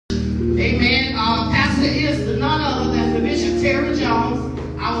Amen. Our pastor is none other than the Bishop Terry Jones.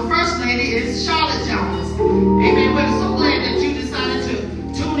 Our first lady is Charlotte Jones. Amen. We're so glad that you decided to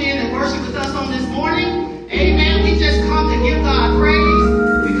tune in and worship with us on this morning. Amen. We just come to give God praise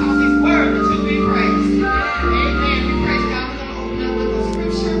because He's worthy to be praised. Amen. We praise God. We're going to open up with a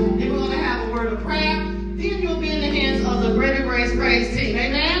scripture. Then we're going to have a word of prayer. Then you'll be in the hands of the Greater Grace Praise team.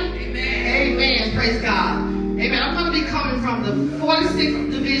 Amen. Amen. Praise God. Amen. I'm going to be coming from the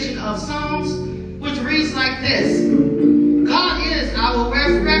 46th division of Psalms, which reads like this. God is our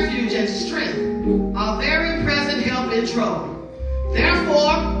refuge and strength, a very present help in trouble.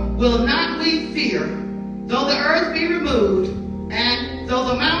 Therefore will not we fear, though the earth be removed, and though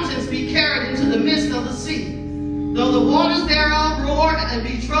the mountains be carried into the midst of the sea, though the waters thereof roar and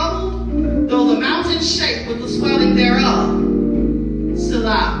be troubled, though the mountains shake with the swelling thereof.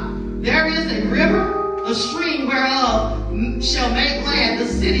 Selah. There is a river, a stream whereof shall make glad the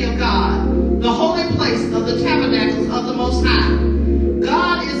city of God, the holy place of the tabernacles of the Most High.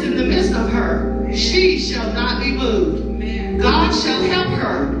 God is in the midst of her. She shall not be moved. God shall help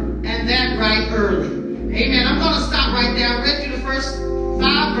her, and that right early. Amen. I'm going to stop right there. I read you the first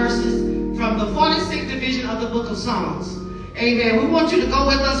 5 verses from the 46th division of the book of Psalms. Amen. We want you to go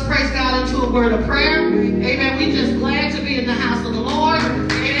with us, praise God, into a word of prayer. Amen. We're just glad to be in the house of the Lord.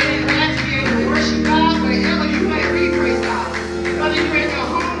 Amen. Glad to be able to worship God wherever you may be, praise God. Whether you're in your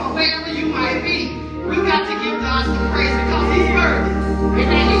home or wherever you might be, we got to give God some praise because He's worthy.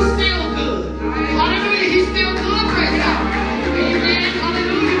 Amen. He's still good. Hallelujah. He's still good, praise God. Amen.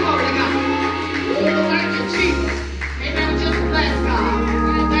 Hallelujah. Glory to God. Thank you, Jesus. Amen. We just bless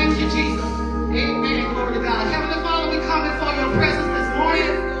God. Thank you, Jesus. Amen. Glory to God. Heavenly Father, we come before your presence this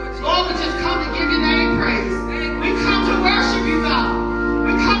morning. Lord, we just come to give your name praise. We come to worship you, God.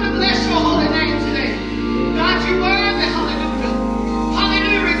 We come to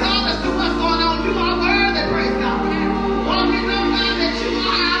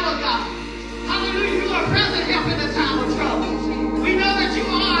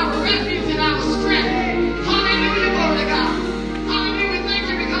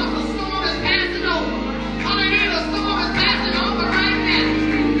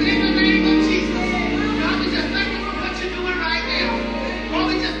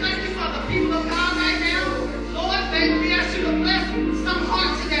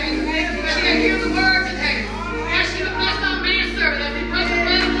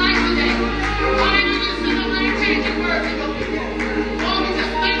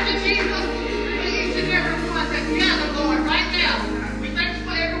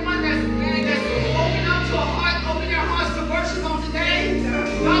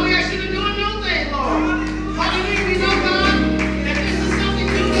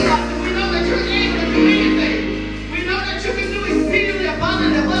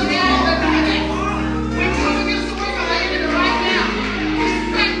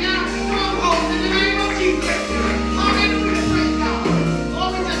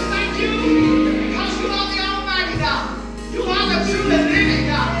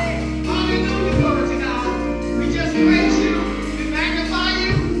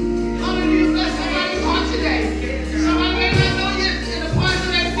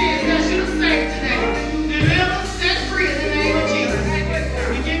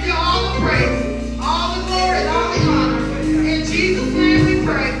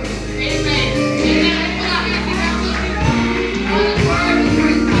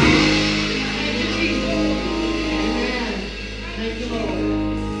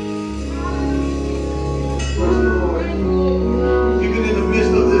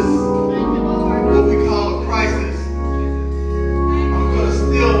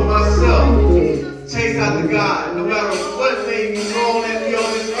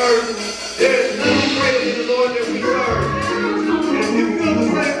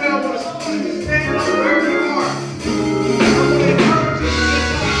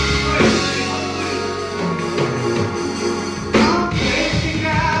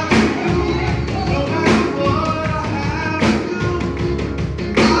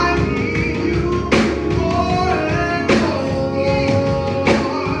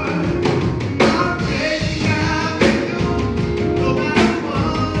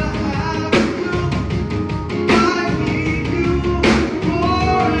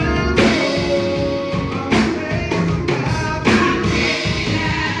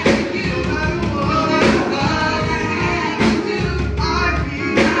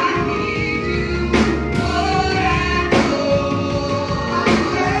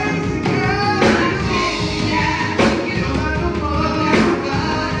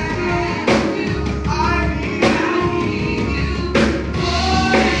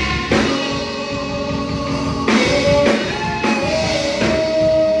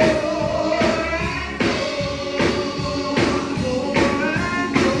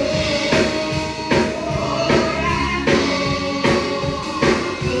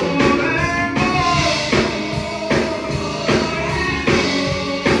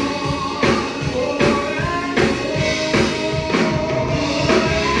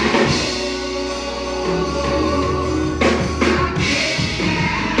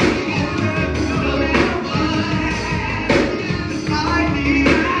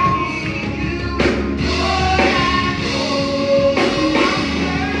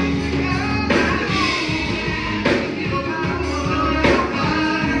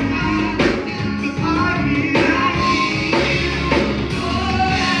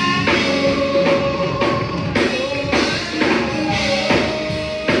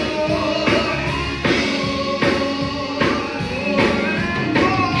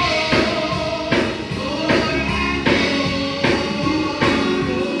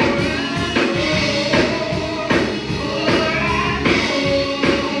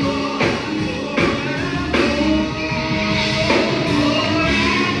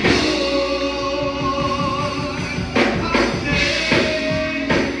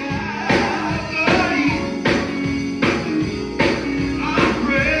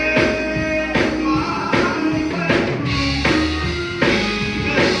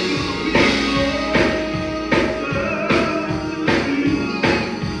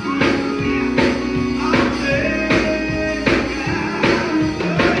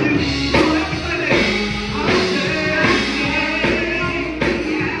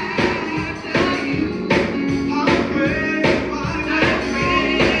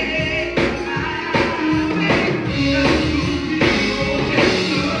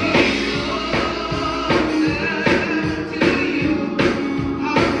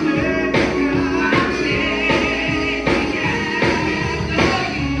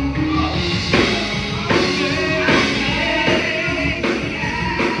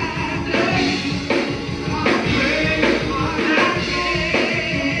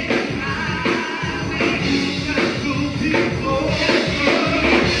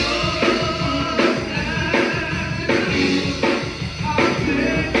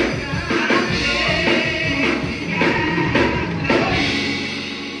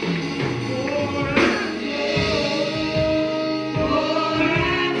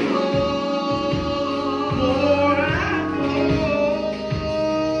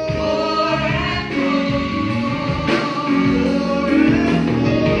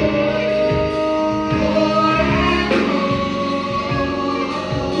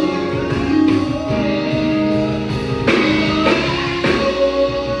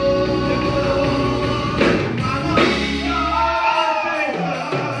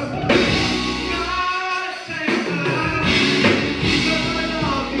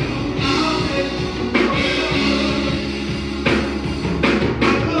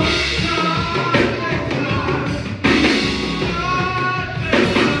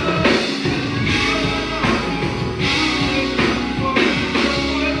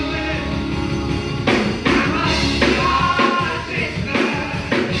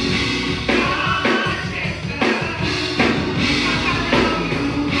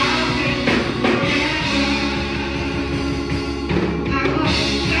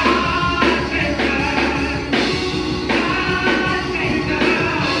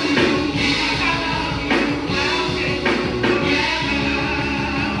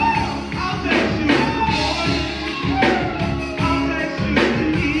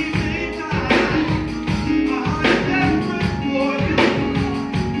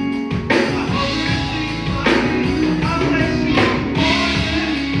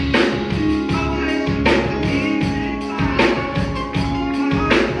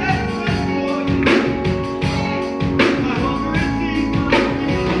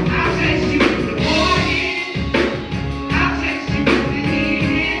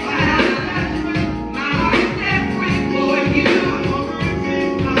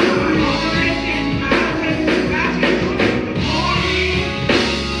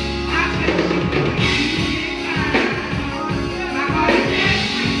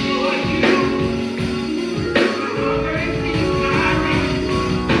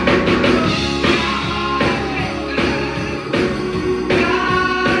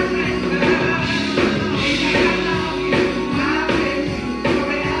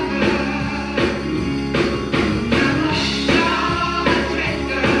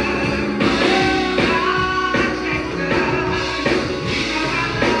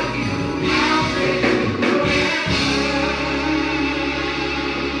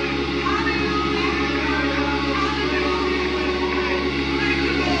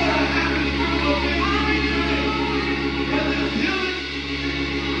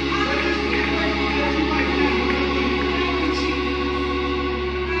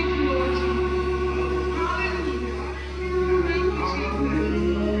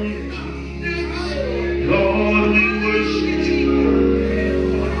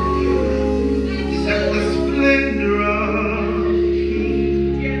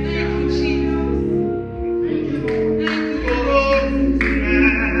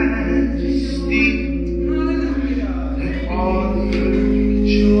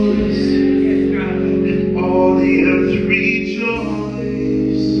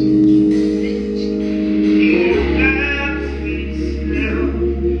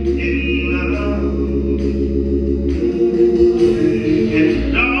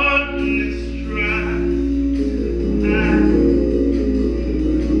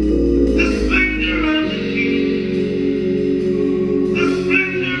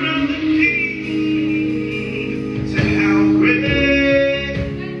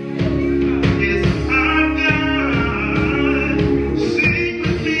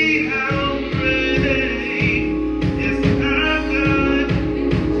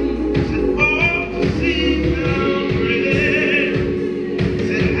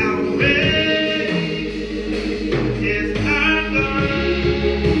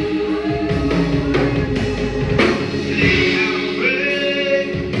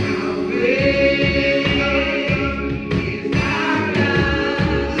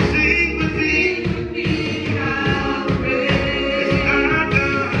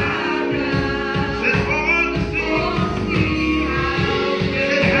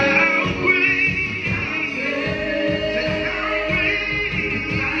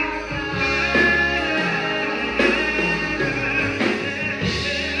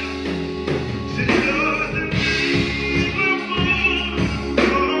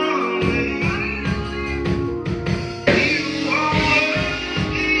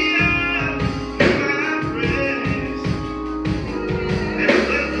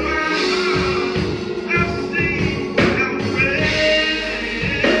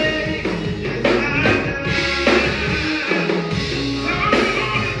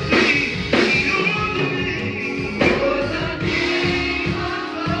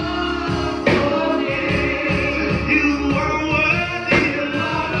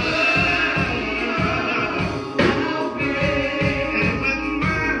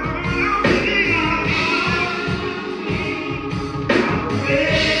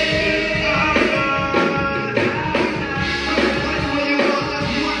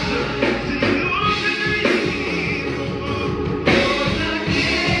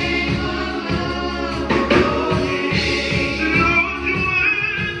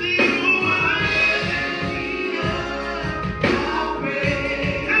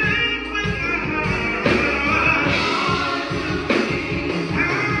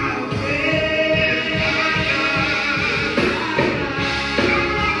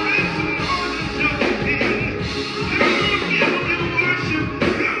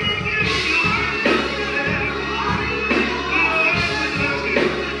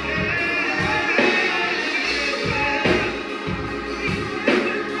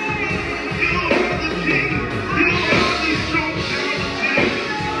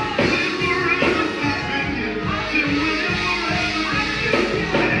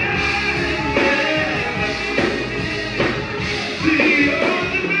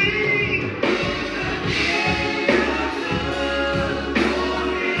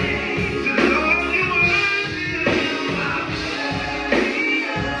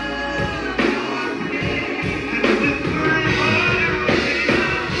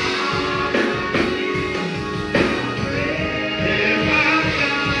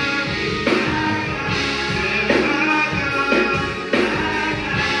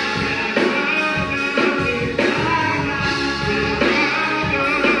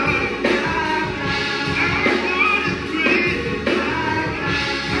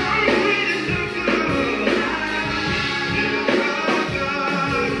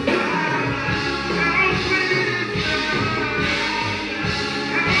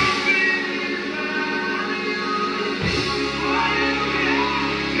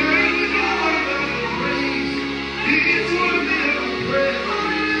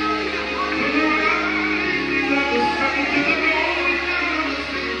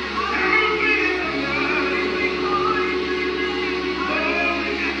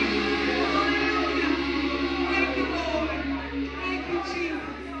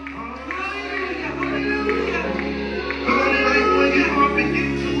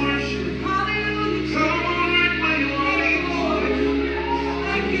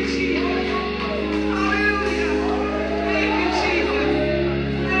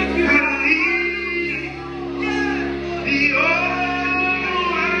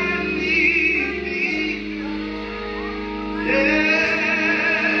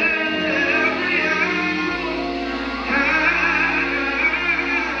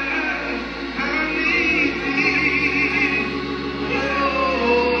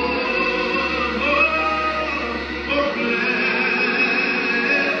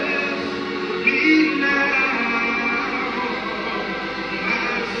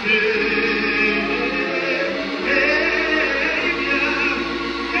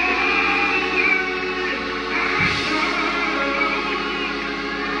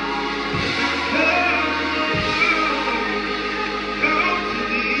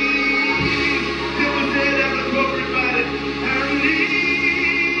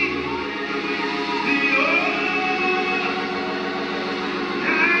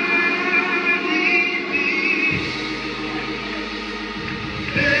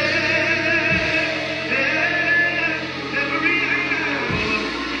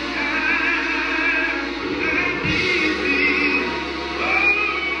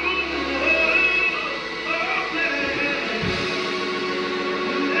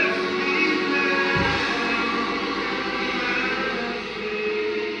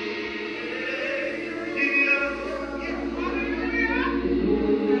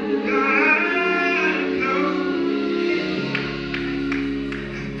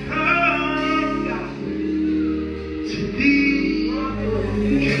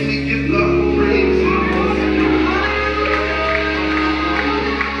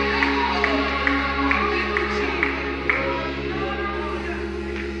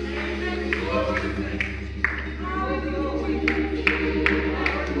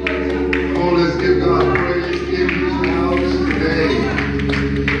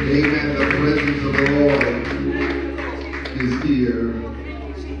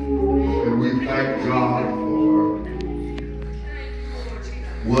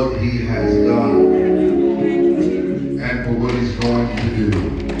what he has done and for what he's going to do.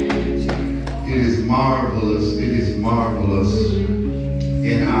 It is marvelous. It is marvelous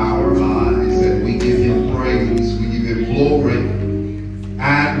in our lives that we give him praise, we give him glory,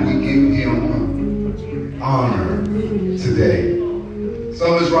 and we give him honor today.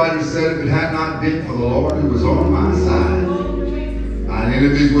 Some of his writers said, if it had not been for the Lord who was on my side, my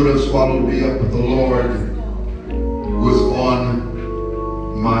enemies would have swallowed me up, but the Lord was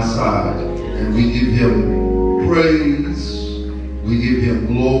on my side. And we give him praise, we give him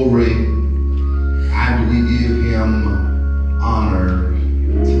glory, and we give him honor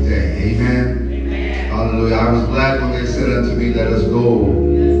today. Amen. Amen. Hallelujah. I was glad when they said unto me, let us go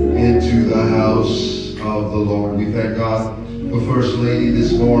into the house of the Lord. We thank God for First Lady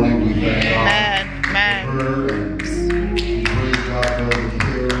this morning. We thank God for her, and we praise God for the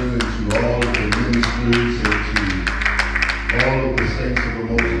Karen, and to all of the ministers, and to all of the saints of the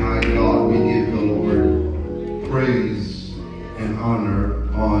Most High God. We give the Lord praise and honor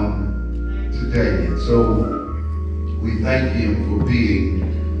on today. And so we thank him for being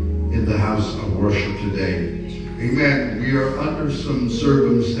in the house of worship today. Amen. We are under some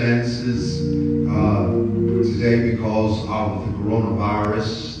circumstances today because of the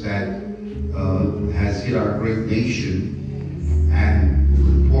coronavirus that has hit our great nation, and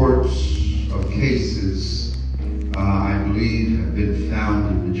reports of cases I believe have been found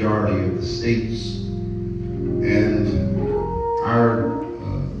in the majority of the states. And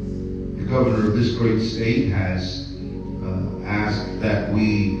the governor of this great state has asked that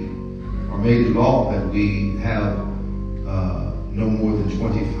we, or made it law that we have no more than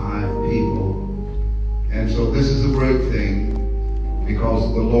 25 people. And so this is a great thing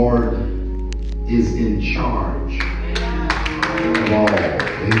because the Lord is in charge of all.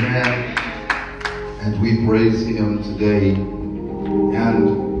 Amen. And we praise him today,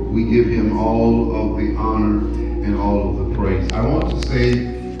 and we give him all of the honor and all of the praise. I want to say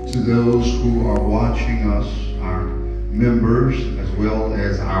to those who are watching us, our members as well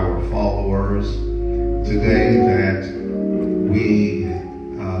as our followers today, that we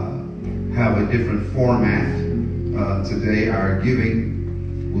have a different format. Today our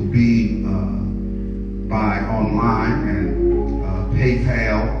giving will be by online and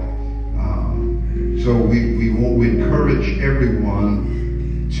PayPal. So we want to encourage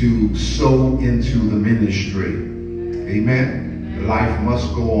everyone to sow into the ministry. Amen. Life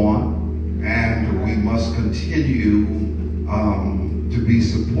must go on, and we must continue to be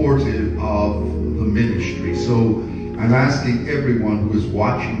supportive of the ministry. So I'm asking everyone who is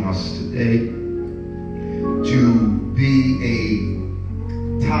watching us today to be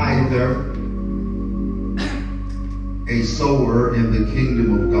a tither, a sower in the kingdom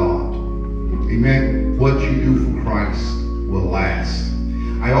of God. Amen. What you do for Christ will last.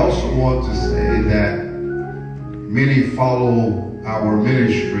 I also want to say that many follow our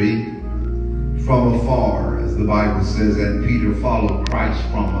ministry from afar, as the Bible says, and Peter followed Christ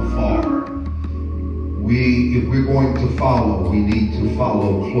from afar. If we're going to follow, we need to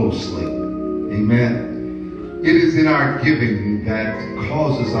follow closely. Amen. It is in our giving that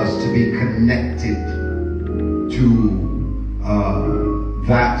causes us to be connected to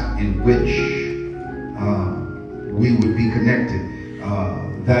that in which we would be connected,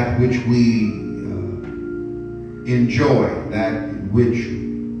 that which we enjoy, that which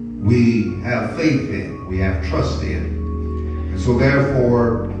we have faith in, we have trust in. And so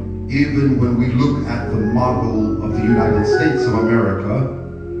therefore, even when we look at the model of the United States of America,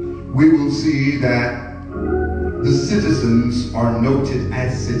 we will see that the citizens are noted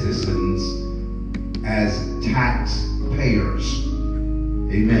as citizens, as taxpayers.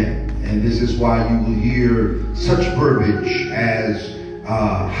 Amen. And this is why you will hear such verbiage as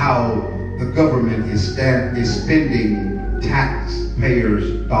how the government is spending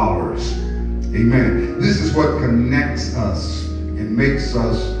taxpayers' dollars. Amen. This is what connects us and makes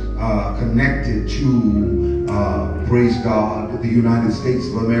us connected to, praise God, the United States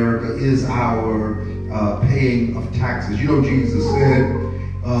of America is our paying of taxes. You know, Jesus said,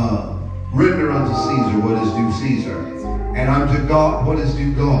 render unto Caesar what is due Caesar, and unto God what is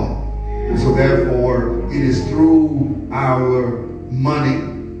due God. And so therefore, it is through our money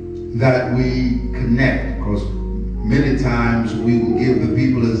that we connect, because many times we will give the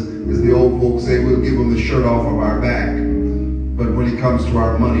people, as the old folks say, we'll give them the shirt off of our back. But when it comes to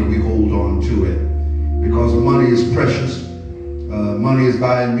our money, we hold on to it, because money is precious. Money is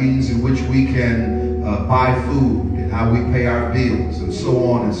by a means in which we can buy food, and how we pay our bills, and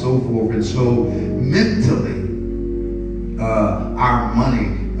so on and so forth. And so mentally, our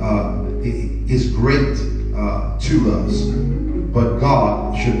money is great to us, but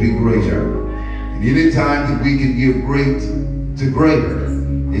God should be greater. And any time that we can give great to greater,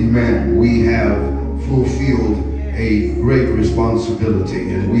 amen, we have fulfilled a great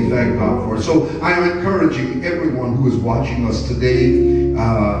responsibility, and we thank God for it. So I am encouraging everyone who is watching us today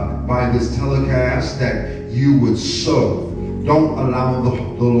by this telecast that you would sow. Don't allow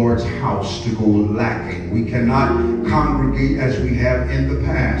the Lord's house to go lacking. We cannot congregate as we have in the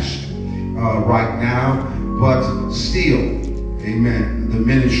past right now, but still, amen, the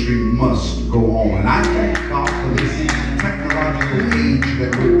ministry must go on. And I thank God for this technological age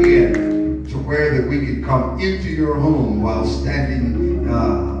that we're in, to where that we can come into your home while standing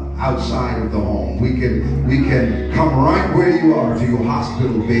outside of the home. We can come right where you are, to your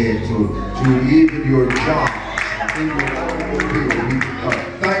hospital bed, to even your job, in your automobile.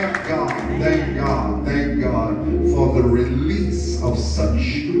 Thank God for the release of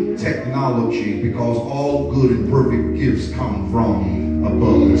such technology, because all good and perfect gifts come from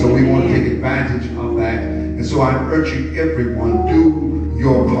above. And so we want to take advantage of that. And so I'm urging everyone, do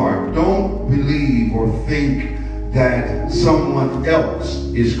your part. Don't believe or think that someone else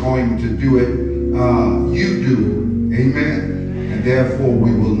is going to do it. You do. Amen. And therefore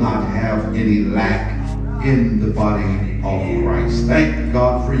we will not have any lack in the body of Christ. Thank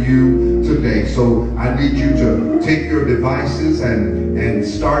God for you today. So I need you to take your devices and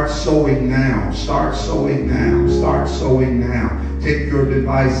start sowing now. Start sowing now. Start sowing now. Take your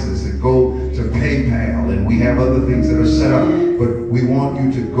devices and go to PayPal, and we have other things that are set up, but we want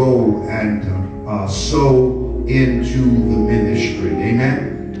you to go and sow into the ministry.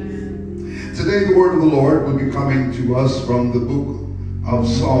 Amen. Today the word of the Lord will be coming to us from the book of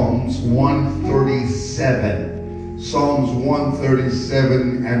Psalms 137. Psalms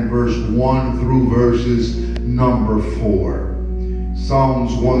 137 and verse 1 through verses number 4.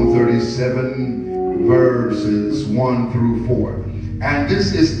 Psalms 137 verses 1 through 4. And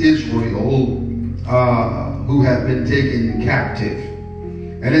this is Israel who have been taken captive.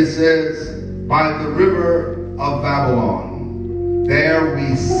 And it says, by the river of Babylon, there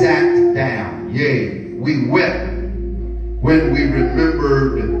we sat down. Yea, we wept when we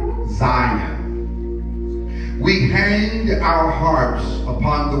remembered Zion. We hanged our harps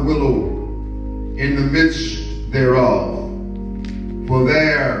upon the willow in the midst thereof. For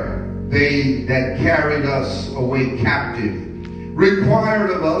there they that carried us away captive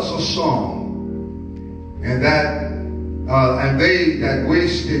required of us a song, and they that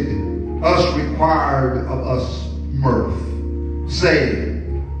wasted us required of us mirth, saying,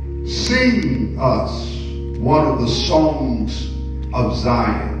 sing us one of the songs of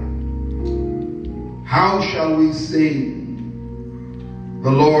Zion. How shall we sing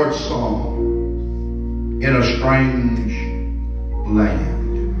the Lord's song in a strange land?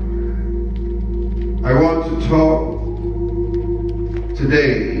 I want to talk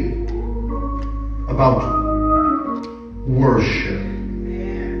today about worship.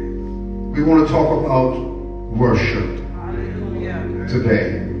 We want to talk about worship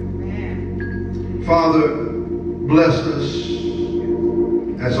today. Father, bless us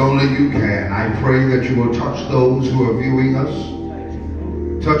as only you can. I pray that you will touch those who are viewing us.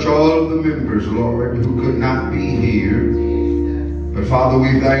 Touch all of the members, Lord, who could not be here. But Father,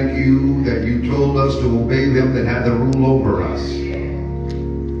 we thank you that you told us to obey them that had the rule over us.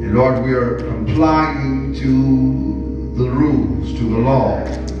 And Lord, we are complying to the rules, to the law.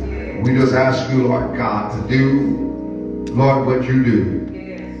 We just ask you, Lord God, to do, Lord, what you do.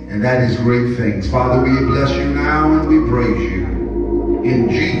 And that is great things. Father, we bless you now and we praise you. In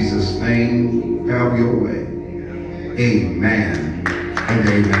Jesus' name, have your way. Amen and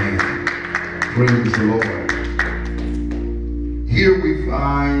amen. Praise the Lord. Here we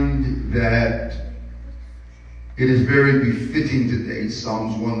find that it is very befitting today,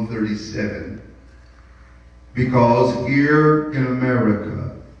 Psalms 137, because here in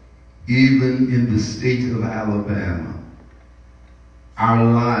America, even in the state of Alabama, our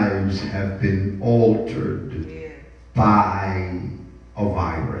lives have been altered by a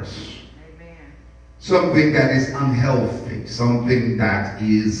virus. Amen. Something that is unhealthy, something that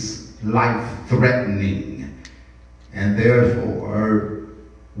is life-threatening. And therefore,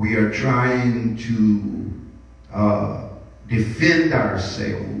 we are trying to defend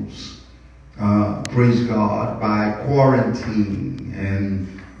ourselves, praise God, by quarantine and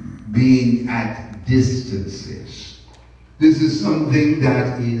being at distances. This is something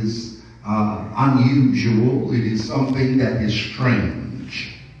that is unusual. It is something that is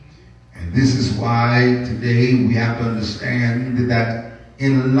strange. And this is why today we have to understand that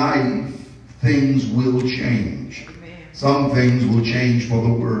in life, things will change. Some things will change for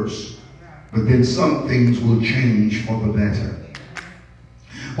the worse, but then some things will change for the better.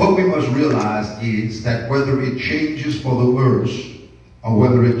 What we must realize is that whether it changes for the worse or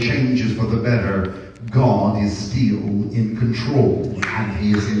whether it changes for the better, God is still in control and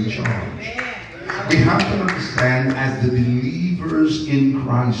He is in charge. We have to understand as the believers in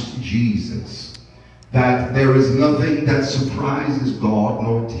Christ Jesus that there is nothing that surprises God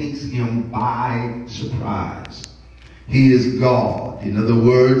nor takes Him by surprise. He is God. In other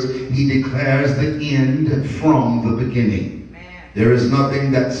words, He declares the end from the beginning. There is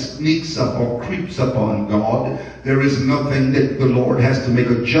nothing that sneaks up or creeps up on God. There is nothing that the Lord has to make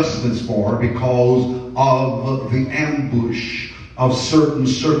adjustments for because of the ambush of certain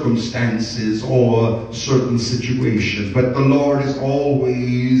circumstances or certain situations. But the Lord is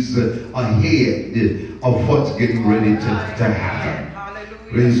always ahead of what's getting ready to happen.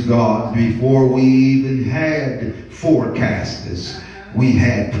 Praise God. Before we even had forecasters, we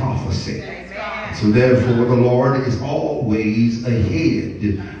had prophecy. So therefore the Lord is always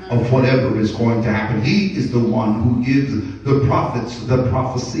ahead of whatever is going to happen. He is the one who gives the prophets the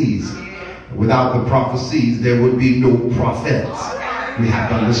prophecies. Without the prophecies, there would be no prophets. We have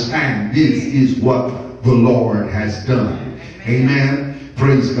to understand this is what the Lord has done. Amen.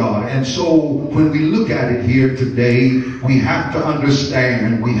 Praise God. And so when we look at it here today, we have to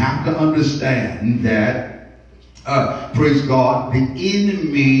understand that praise God, the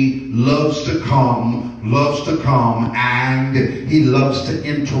enemy loves to come, and he loves to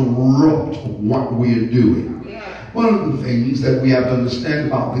interrupt what we're doing. One of the things that we have to understand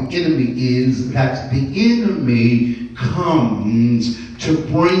about the enemy is that the enemy comes to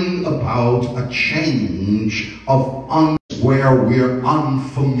bring about a change of where we're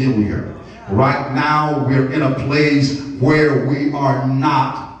unfamiliar. Right now, we're in a place where we are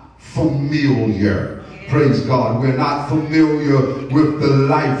not familiar. Praise God. We're not familiar with the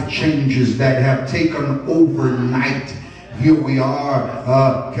life changes that have taken overnight. Here we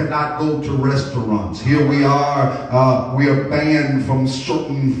are, cannot go to restaurants. Here we are banned from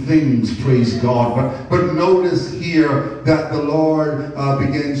certain things, praise God. But notice here that the Lord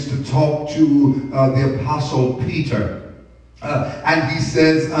begins to talk to the Apostle Peter. And he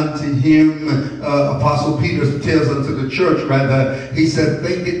says unto him, Apostle Peter tells unto the church, rather, he said,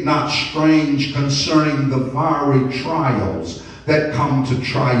 think it not strange concerning the fiery trials that come to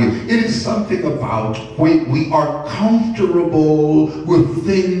try you. It is something about when we are comfortable with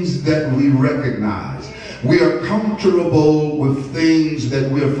things that we recognize. We are comfortable with things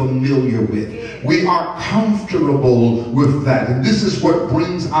that we're familiar with. We are comfortable with that. And this is what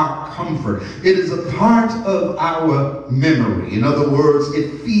brings our comfort. It is a part of our memory. In other words,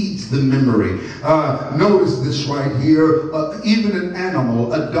 it feeds the memory. Notice this right here. Even an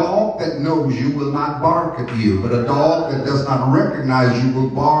animal, a dog that knows you will not bark at you. But a dog that does not recognize you will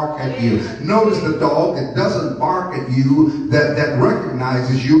bark at you. Notice the dog that doesn't bark at you, that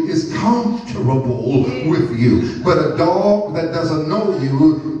recognizes you, is comfortable with you. But a dog that doesn't know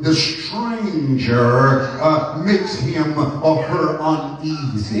you, the stranger makes him or her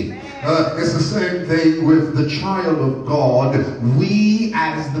uneasy. It's the same thing with the child of God. We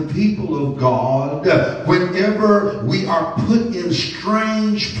as the people of God, whenever we are put in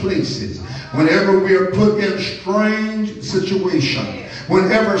strange places, whenever we are put in strange situations,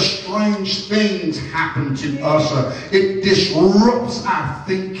 whenever strange things happen to us, it disrupts our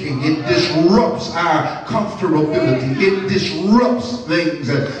thinking. It disrupts our comfortability. It disrupts things.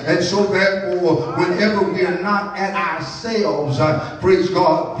 And so therefore, whenever we are not at ourselves, praise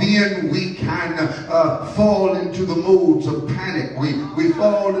God, then we can fall into the modes of panic. We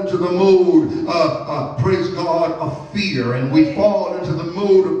fall into the mode, praise God, of fear. And we fall into the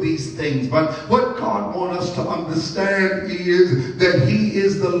mode of these things. But what God wants us to understand is that He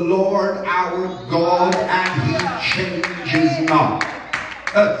is the Lord our God, and He changes not.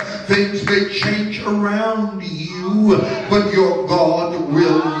 Things may change around you, but your God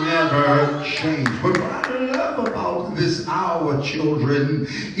will never change. But what I love about this hour, children,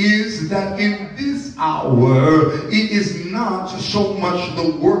 is that in this hour, it is not so much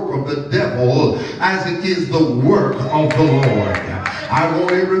the work of the devil as it is the work of the Lord. I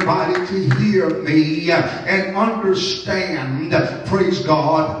want everybody to hear me and understand, praise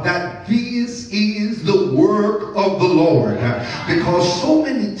God, that this is the work of the Lord. Because so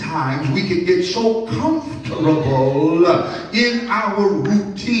many times we can get so comfortable in our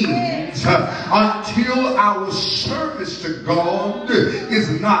routines until our service to God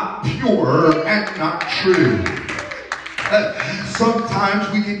is not pure and not true. Sometimes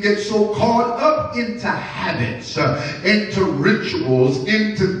we can get so caught up into habits, into rituals,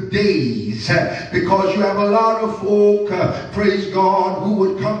 into days, because you have a lot of folk, praise God, who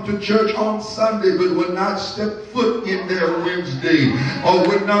would come to church on Sunday but would not step foot in their Wednesday, or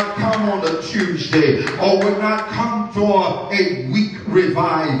would not come on a Tuesday, or would not come for a week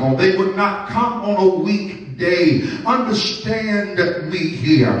revival. They would not come on a weekday. Understand me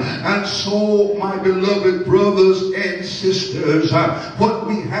here. And so, my beloved brothers and sisters, what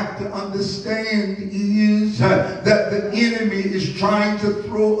we have to understand is that the enemy is trying to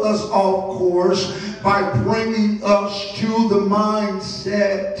throw us off course by bringing us to the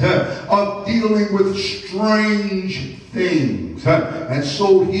mindset of dealing with strange things. And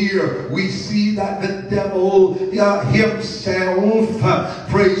so here we see that the devil himself,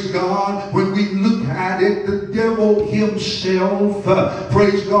 praise God, when we look at it, the devil himself,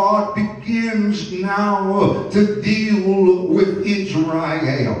 praise God, begins now to deal with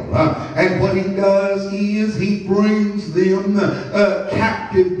Israel. And what he does is he brings them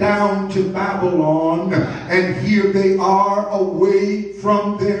captive down to Babylon, and here they are away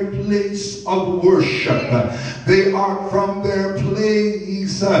from their place of worship. They are from their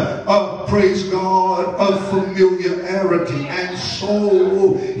place of, praise God, of familiarity. And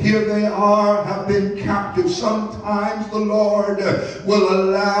so here they are, have been captive. Sometimes the Lord will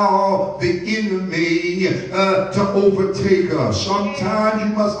allow the enemy to overtake us. Sometimes you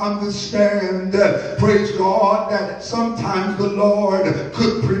must understand, praise God, that sometimes the Lord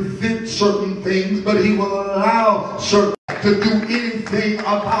could prevent certain things, but he will allow certain to do anything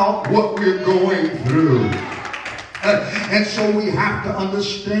about what we're going through. And so we have to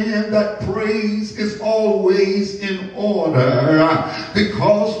understand that praise is always in order,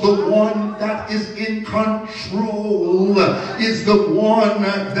 because the one that is in control is the one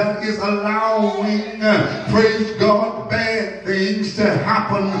that is allowing, praise God, bad things to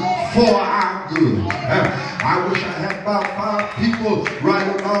happen for our good. I wish I had about 5 people right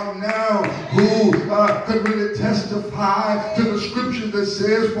about now who could really testify to the scripture that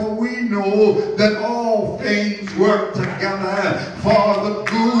says, for we know that all things work together for the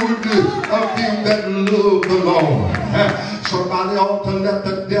good of them that love the Lord. Somebody ought to let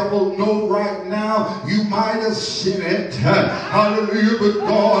the devil know right now, you might have seen it, hallelujah, but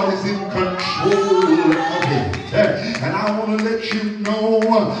God is in control of it. And I want to let you know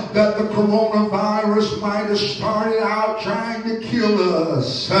that the coronavirus might have started out trying to kill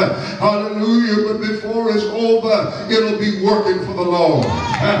us, hallelujah, but before it's over, it'll be working for the Lord.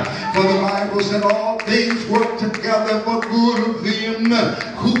 For the Bible said all things work together for good of them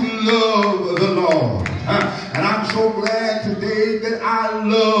who love the Lord. And I'm so glad today that I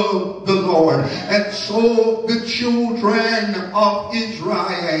love the Lord. And so the children of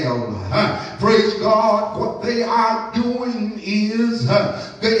Israel, praise God, what they are doing is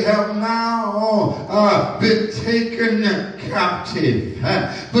they have now been taken captive.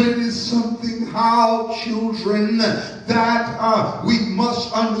 But it is something how, children, that we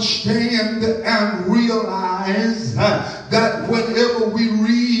must understand and realize that whenever we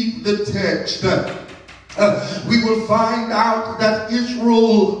read the text, we will find out that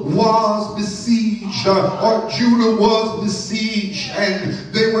Israel was besieged, or Judah was besieged, and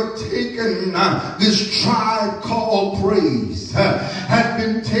they were taken, this tribe called Praise had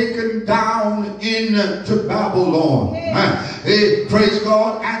been taken down into Babylon. Praise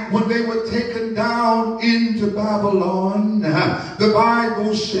God. And when they were taken down into Babylon, the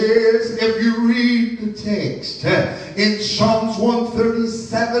Bible says, if you read the text in Psalms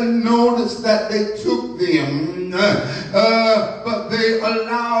 137, notice that they took them, but they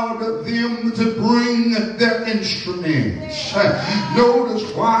allowed them to bring their instruments.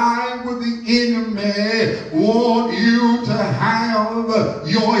 Notice, why would the enemy want you to have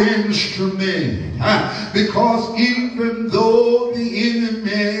your instrument? Because even though the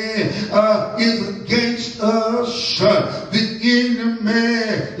enemy is against us, the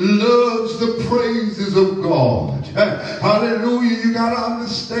enemy loves the praises of God. Hallelujah. You got to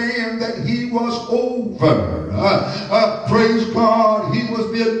understand that he was over. Praise God. He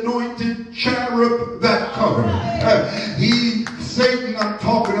was the anointed cherub that covered. Satan, I'm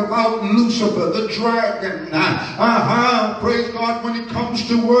talking about Lucifer, the dragon. Praise God. When it comes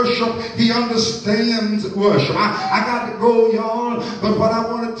to worship, he understands worship. I got to go, y'all. But what I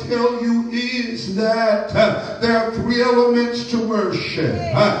want to tell you is that there are 3 elements to worship.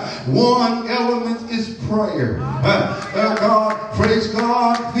 One element is prayer. God, praise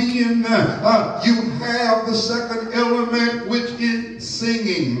God. Then you have the second element, which is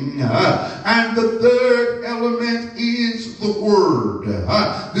singing. And the third element is the word.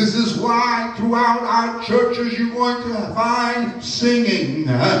 This is why throughout our churches you're going to find singing,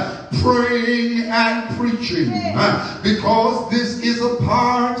 praying, and preaching, because this is a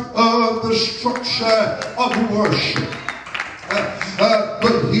part of the structure of worship.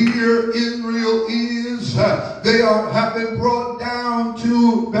 But here Israel is, they have been brought down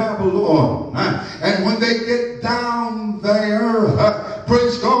to Babylon. And when they get down there,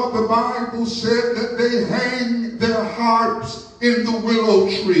 praise God, the Bible said that they hang their harps in the willow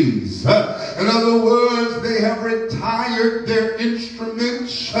trees. In other words, they have retired their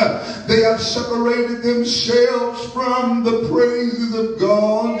instruments. They have separated themselves from the praises of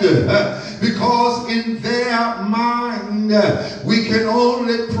God, because in their mind we can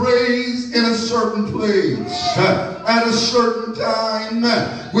only praise in a certain place, at a certain time,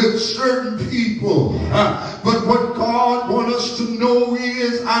 with certain people. But what God wants us to know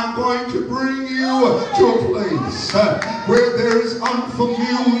is, I'm going to bring you to a place where there is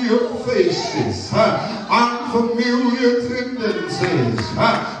unfamiliar faces, unfamiliar tendencies.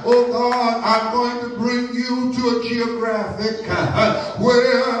 Oh God, I'm going to bring you to a geographic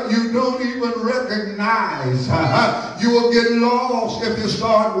where you don't even recognize. You will get lost if you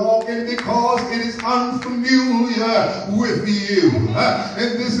start walking, because it is unfamiliar with you.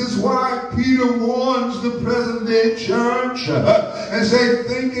 And this is why Peter warns the present day church and say,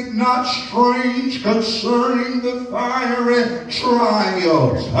 think it not strange concerning the fiery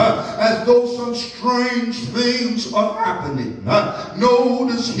trials, as though some strange things are happening.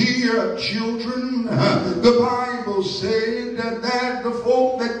 Notice here, children, the Bible said that the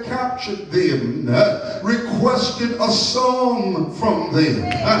folk that captured them requested a song from them.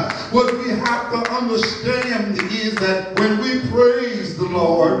 What we have to understand is that when we praise the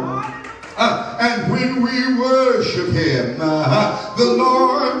Lord, and when we worship Him, the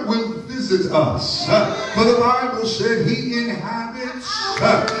Lord will visit us. For the Bible said He inhabits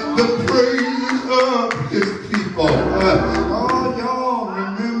the praise of His people. Oh, y'all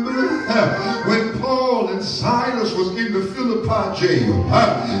remember when Paul and Silas was in the Philippi jail,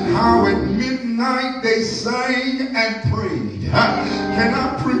 how at midnight they sang and prayed. Can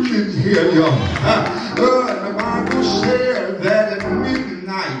I preach in here, y'all? The Bible said that at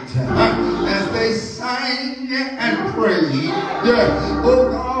midnight, as they sang and prayed, oh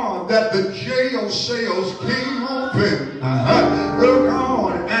God, that the jail cells came open. Oh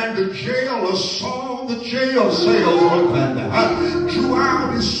God, and the jailer saw the jail cells open, drew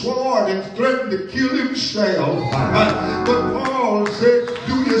out his sword and threatened to kill himself. But Paul said,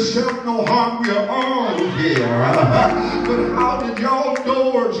 do yourself no harm, we are all here. But how did y'all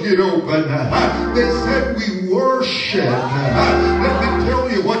doors get open? They said we worship. Let me tell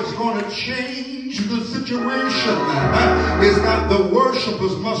you what's going to change the situation is that the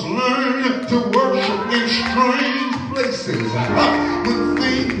worshipers must learn to worship in strange places. When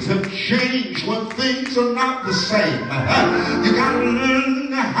things have changed, when things are not the same, you got to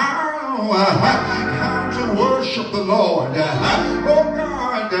learn how to worship the Lord. Oh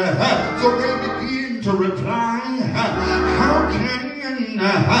God, so they begin to reply, how can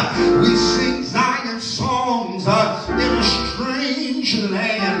we sing Zion songs in a strange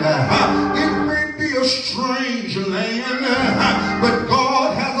land? It may be a strange land, but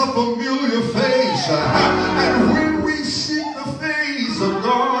God has a familiar face. And when we seek the face of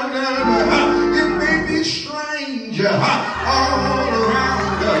God, it may be strange all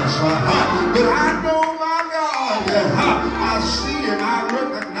around us. But I know my God, I see and I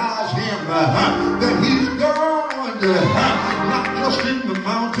recognize Him, that He's God, not just in the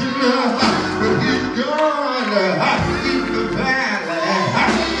mountain, but He's God in the valley,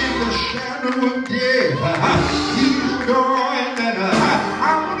 in the shadow of death. He's God, and I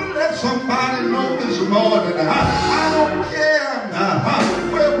want to let somebody know this morning, I don't care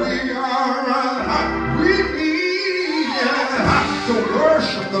where we are, we need to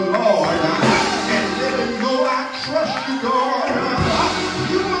worship the Lord and let Him know I trust you, God.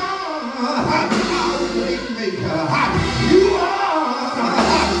 You are our way maker. You are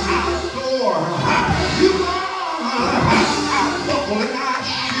our door. You are our buckle and our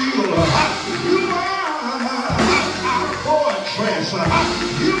shield. You are our fortress.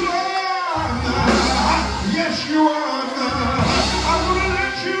 You are, yes you are. I want to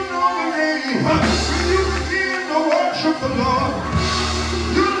let you know today, when you begin to worship the Lord,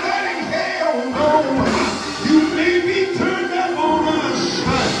 you let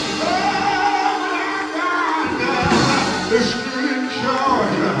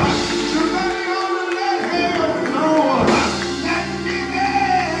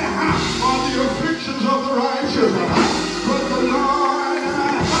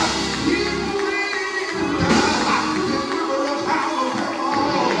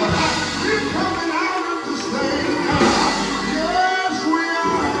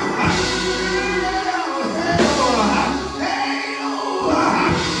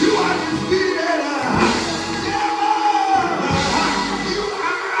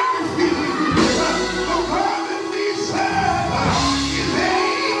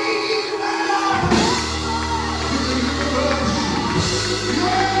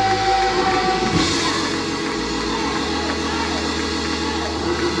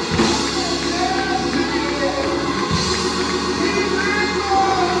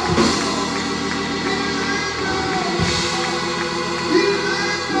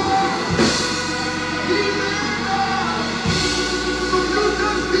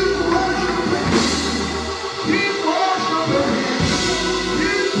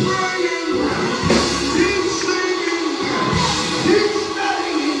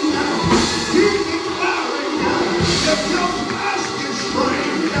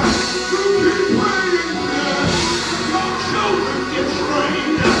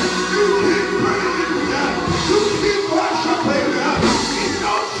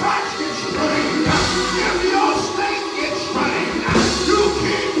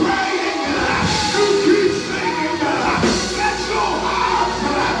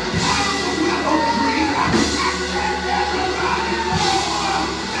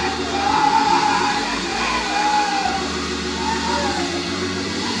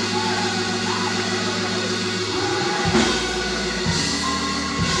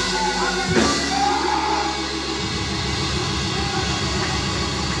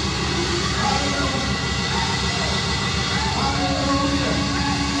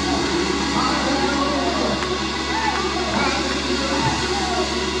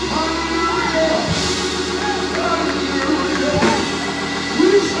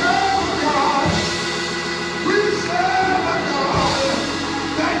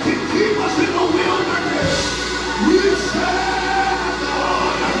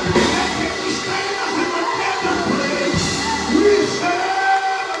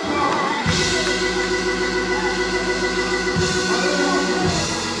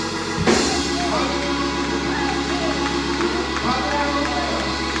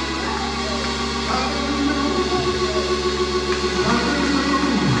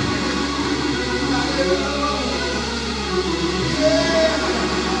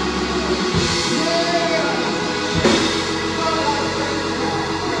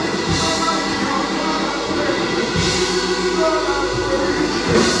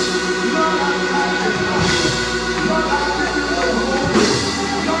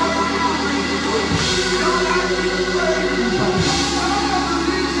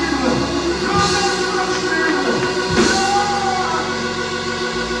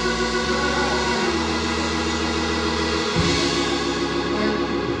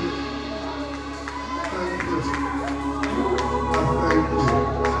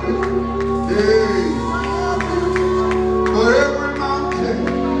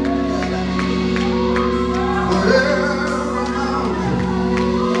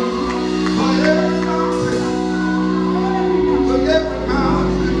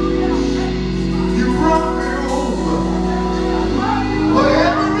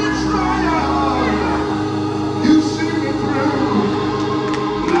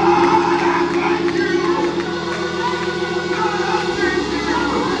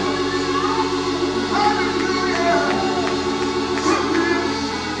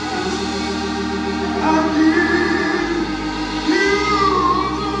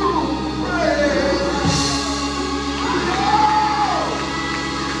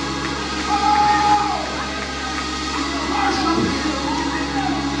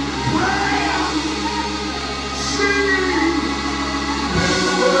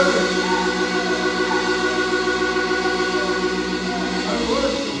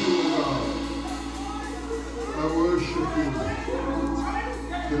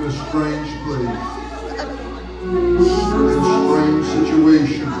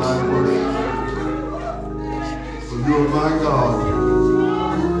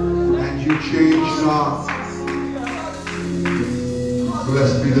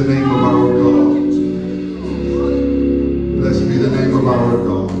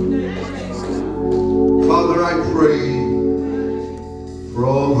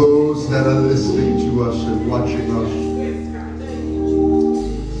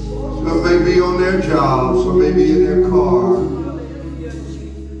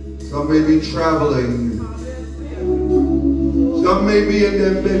Traveling. Some may be in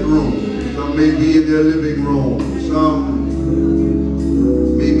their bedroom. Some may be in their living room. Some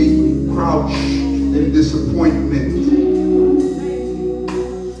may be crouched in disappointment.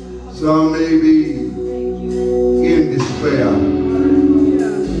 Some may be in despair.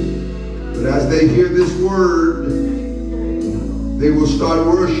 But as they hear this word, they will start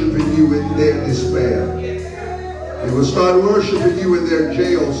worshiping you in their despair. They will start worshiping you in their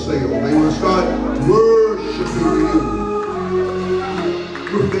jail cell. They will start worshiping you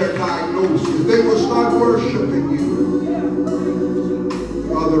with their diagnosis. They will start worshiping you.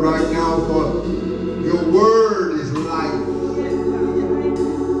 Father, right now, for your word is life.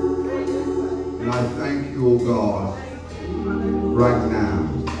 And I thank you, O God, right now,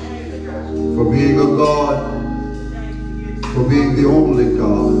 for being a God, for being the only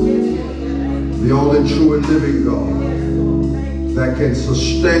God, the only true and living God that can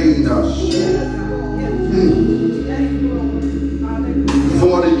sustain us.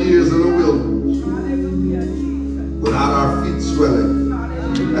 40 years in the wilderness without our feet swelling.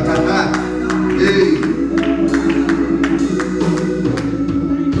 Hey,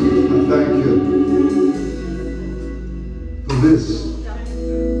 I thank you for this.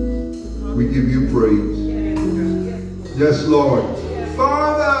 We give you praise. Yes, Lord.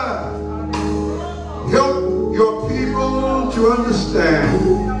 Father, help your people to understand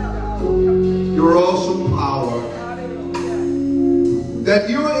your awesome power, that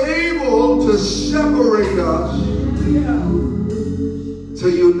you're able to separate us, to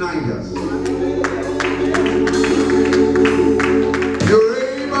unite us. You're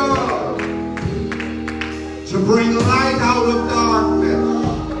able to bring light out of darkness.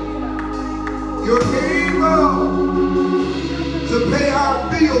 You're able to pay our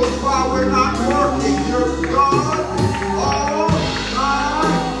bills while we're not working. You're God all by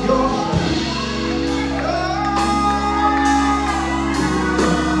yourself.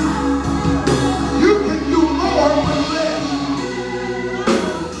 You can do more with less.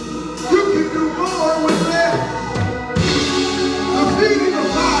 You can do more with less. The feeding of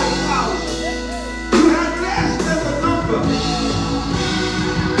 5,000. You had less than the number.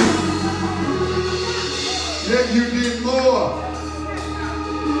 Yet you did more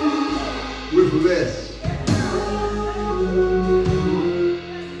with less.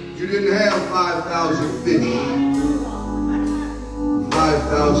 You didn't have 5,000 fish,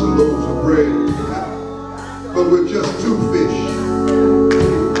 5,000 loaves of bread, but with just 2 fish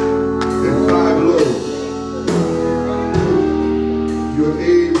and 5 loaves, you're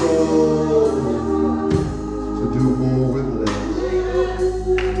able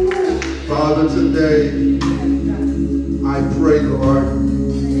Father, today, I pray, Lord,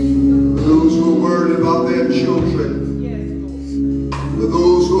 for those who are worried about their children, for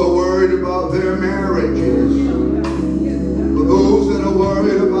those who are worried about their marriages, for those that are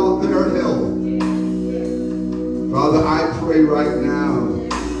worried about their health. Father, I pray right now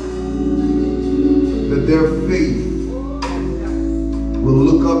that their faith will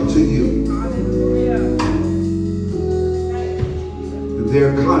look up to you, that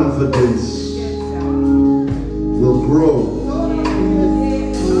their confidence will grow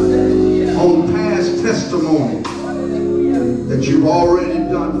on past testimony that you've already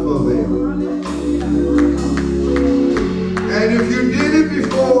done for them. And if you did it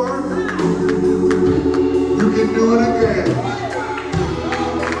before, you can do it again.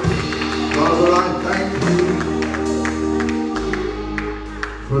 Father, I thank you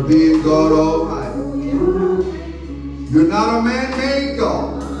for being God Almighty. You're not a man-made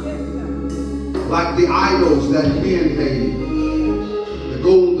God, like the idols that men made, the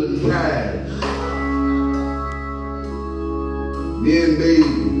golden calves. Men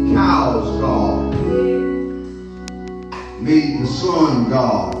made cows God, made the sun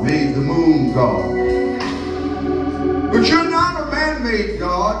God, made the moon God. But you're not a man-made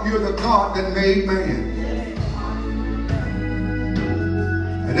God, you're the God that made man.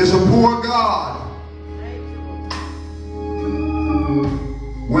 And it's a poor God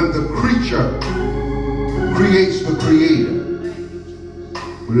when the creature creates the creator.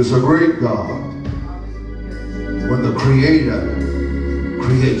 But it's a great God when the creator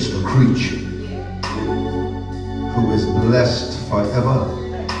creates the creature, who is blessed forever.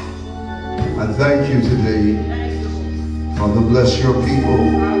 I thank you today. Father, bless your people.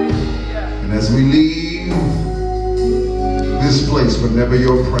 And as we leave this place, but never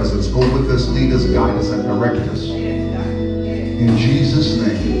your presence, go with us, lead us, guide us, and direct us. In Jesus'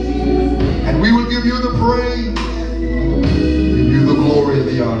 name. And we will give you the praise, give you the glory and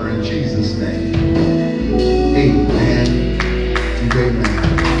the honor in Jesus' name. Amen and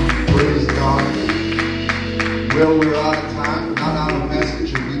amen. Praise God. Well, we're out of time, not out of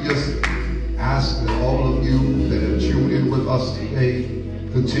message, and we just ask that all of you that have tuned in with us today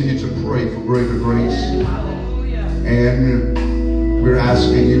continue to pray for greater grace. And we're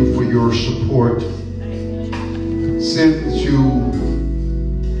asking you for your support. Send to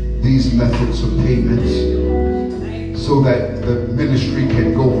these methods of payments so that the ministry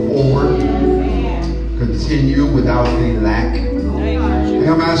can go forward, continue without any lack. And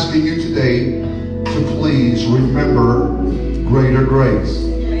I'm asking you today to please remember greater grace.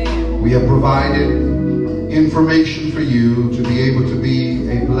 We have provided information for you to be able to be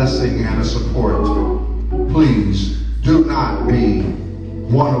a blessing and a support. Please do not be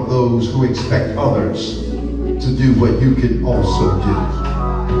one of those who expect others to do what you can also do.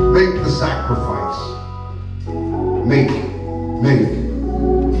 Make the sacrifice. Make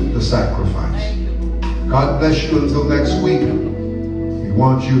the sacrifice. God bless you until next week. We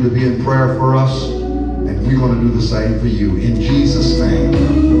want you to be in prayer for us, and we're going to do the same for you. In Jesus' name,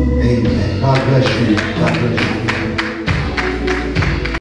 amen. God bless you. God bless you.